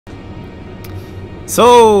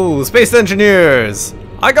So, space engineers!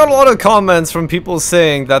 I got a lot of comments from people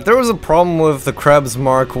saying that there was a problem with the Krebs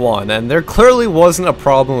Mark 1, and there clearly wasn't a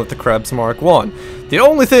problem with the Krebs Mark 1. The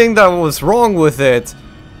only thing that was wrong with it...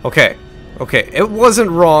 Okay, it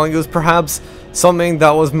wasn't wrong, it was perhaps something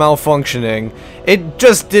that was malfunctioning. It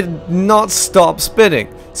just did not stop spinning.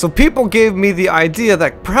 So people gave me the idea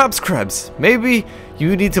that perhaps Krebs, maybe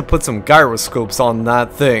you need to put some gyroscopes on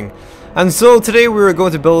that thing. And so today we were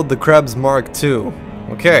going to build the Krebs Mark II.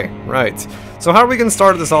 Okay, right. So how are we going to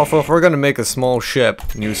start this off with? We're going to make a small ship.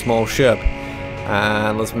 New small ship.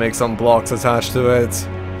 And let's make some blocks attached to it.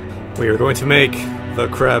 We are going to make the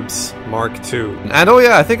Krebs Mark II. And oh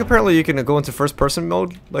yeah, I think apparently you can go into first person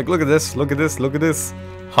mode. Like look at this, look at this, look at this.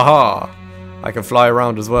 Haha. I can fly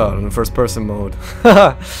around as well in first person mode.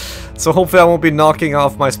 So hopefully I won't be knocking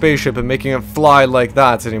off my spaceship and making it fly like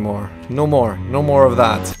that anymore. No more of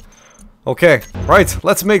that. Okay, right,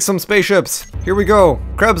 let's make some spaceships. Here we go.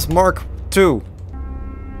 Krebs Mark II.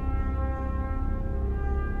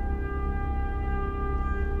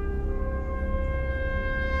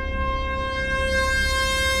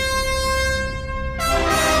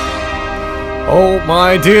 Oh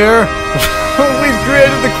my dear, we've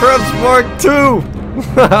created the Krebs Mark II!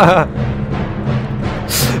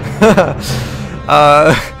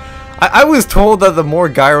 I was told that the more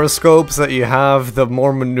gyroscopes that you have, the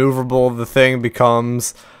more maneuverable the thing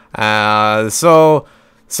becomes. So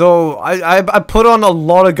I put on a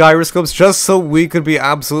lot of gyroscopes just so we could be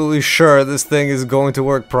absolutely sure this thing is going to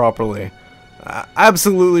work properly.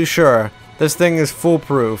 Absolutely sure. This thing is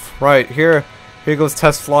foolproof. Right, here goes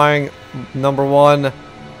test flying number 1.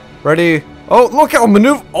 Ready? Oh, look how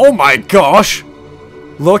maneuver. Oh my gosh!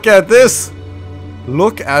 Look at this!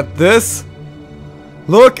 Look at this!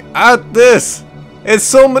 Look at this! It's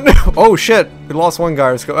so oh shit! We lost one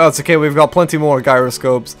gyroscope. Oh, it's okay, we've got plenty more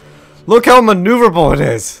gyroscopes. Look how maneuverable it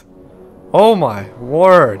is! Oh my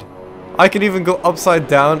word! I can even go upside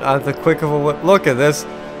down at the quick of a whip. Look at this!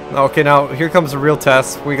 Okay, now here comes the real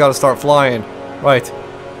test. We gotta start flying. Right.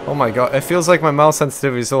 Oh my god, it feels like my mouse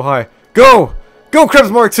sensitivity is so high. Go! Go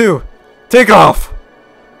Krebs Mark II! Take off!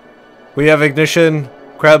 We have ignition.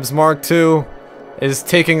 Krebs Mark II is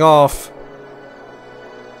taking off.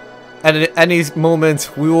 And at any moment,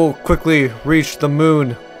 we will quickly reach the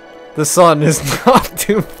moon. The sun is not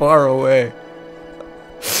too far away.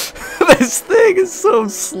 This thing is so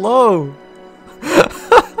slow.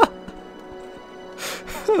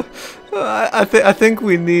 I think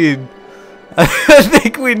we need... I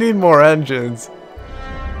think we need more engines.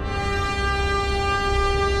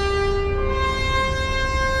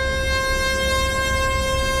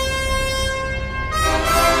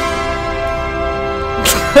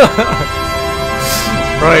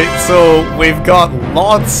 Right, so we've got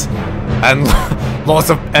lots and lots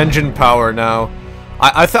of engine power now.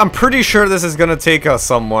 I'm pretty sure this is gonna take us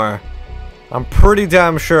somewhere. I'm pretty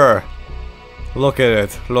damn sure. Look at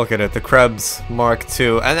it, the Krebs Mark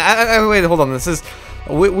II. And wait, hold on, this is...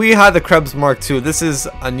 We had the Krebs Mark II. This is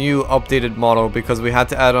a new updated model because we had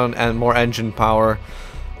to add on more engine power.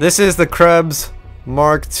 This is the Krebs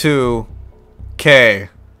Mark II K.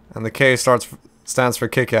 And the K stands for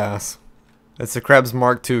kick-ass. It's the Krebs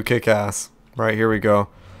Mark II kick-ass. Right, here we go.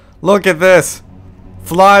 Look at this!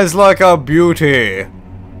 Flies like a beauty!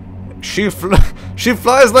 She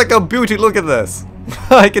flies like a beauty, look at this!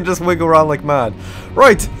 I can just wiggle around like mad.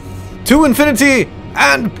 Right! To infinity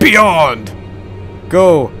and beyond!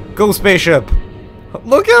 Go! Go spaceship!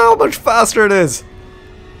 Look at how much faster it is!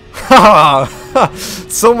 Haha!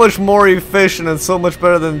 So much more efficient and so much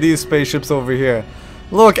better than these spaceships over here.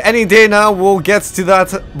 Look, any day now we'll get to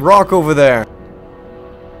that rock over there.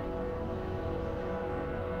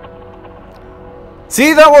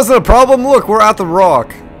 See, that wasn't a problem. Look, we're at the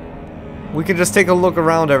rock. We can just take a look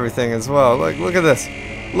around everything as well. Like, look at this.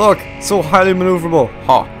 Look, so highly maneuverable.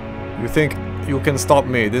 Ha! You think you can stop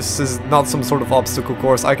me? This is not some sort of obstacle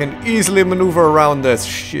course. I can easily maneuver around this.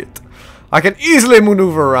 Shit. I can easily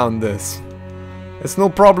maneuver around this. It's no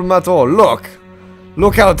problem at all. Look.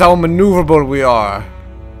 Look at how maneuverable we are.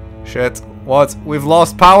 Shit. What? We've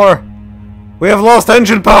lost power? We have lost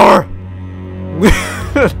engine power!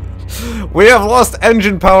 We have lost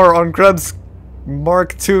engine power on Krebs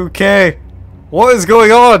Mark II K. What is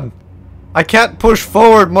going on? I can't push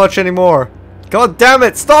forward much anymore. God damn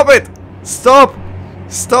it! Stop it! Stop!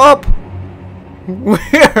 Stop!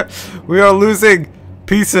 We are losing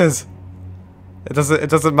pieces. It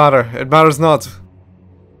doesn't matter. It matters not.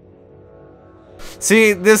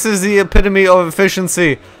 See, this is the epitome of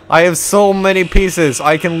efficiency. I have so many pieces.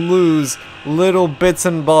 I can lose little bits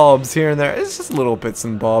and bobs here and there. It's just little bits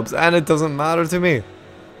and bobs, and it doesn't matter to me.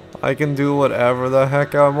 I can do whatever the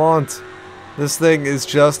heck I want. This thing is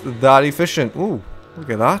just that efficient. Ooh, look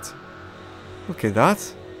at that. Look at that.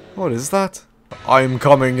 What is that? I'm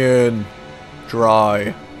coming in.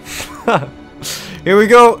 Dry. Here we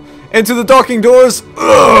go. Into the docking doors.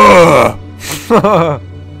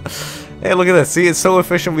 Hey, look at this. See, it's so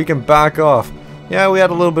efficient we can back off. Yeah, we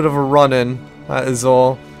had a little bit of a run-in. That is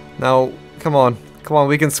all. Now, come on. Come on,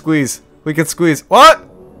 we can squeeze. We can squeeze. What?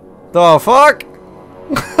 The fuck?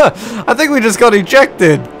 I think we just got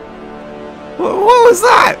ejected. What was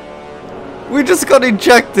that? We just got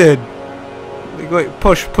ejected. Wait,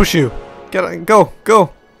 push you. Get on, go.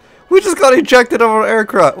 We just got ejected of our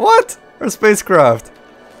aircraft. What? Our spacecraft.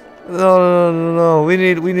 No. We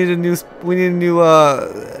need a new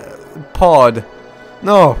pod.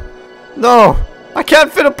 No. I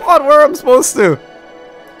can't fit a pod where I'm supposed to.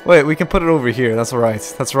 Wait, we can put it over here. That's right.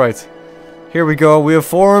 That's right. Here we go. We have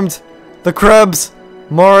formed the Krebs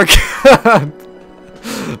Mark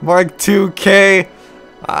Mark 2K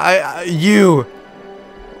U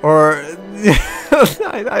or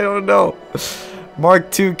I don't know.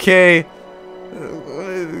 Mark 2K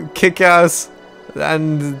kick-ass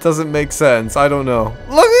and it doesn't make sense. I don't know.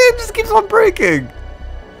 Look, it just keeps on breaking.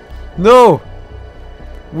 No.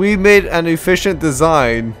 We made an efficient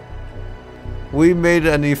design. We managed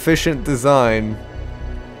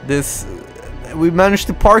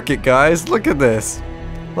to park it, guys. Look at this.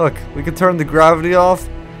 Look, we can turn the gravity off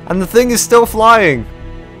and the thing is still flying.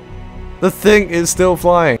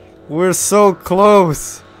 We're so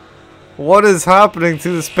close. What is happening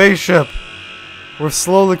to the spaceship? We're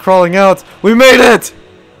slowly crawling out. We made it!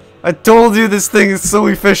 I told you this thing is so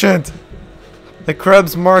efficient. The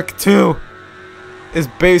Krebs Mark II is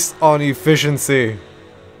based on efficiency.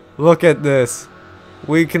 Look at this.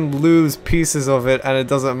 We can lose pieces of it and it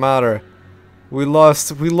doesn't matter. We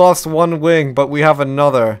lost one wing, but we have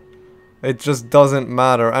another. It just doesn't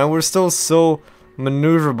matter. And we're still so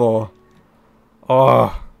maneuverable.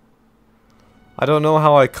 Oh. I don't know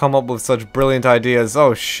how I come up with such brilliant ideas.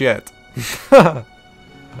 Oh shit.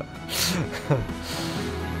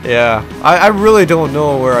 Yeah. I really don't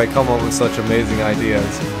know where I come up with such amazing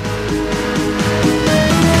ideas.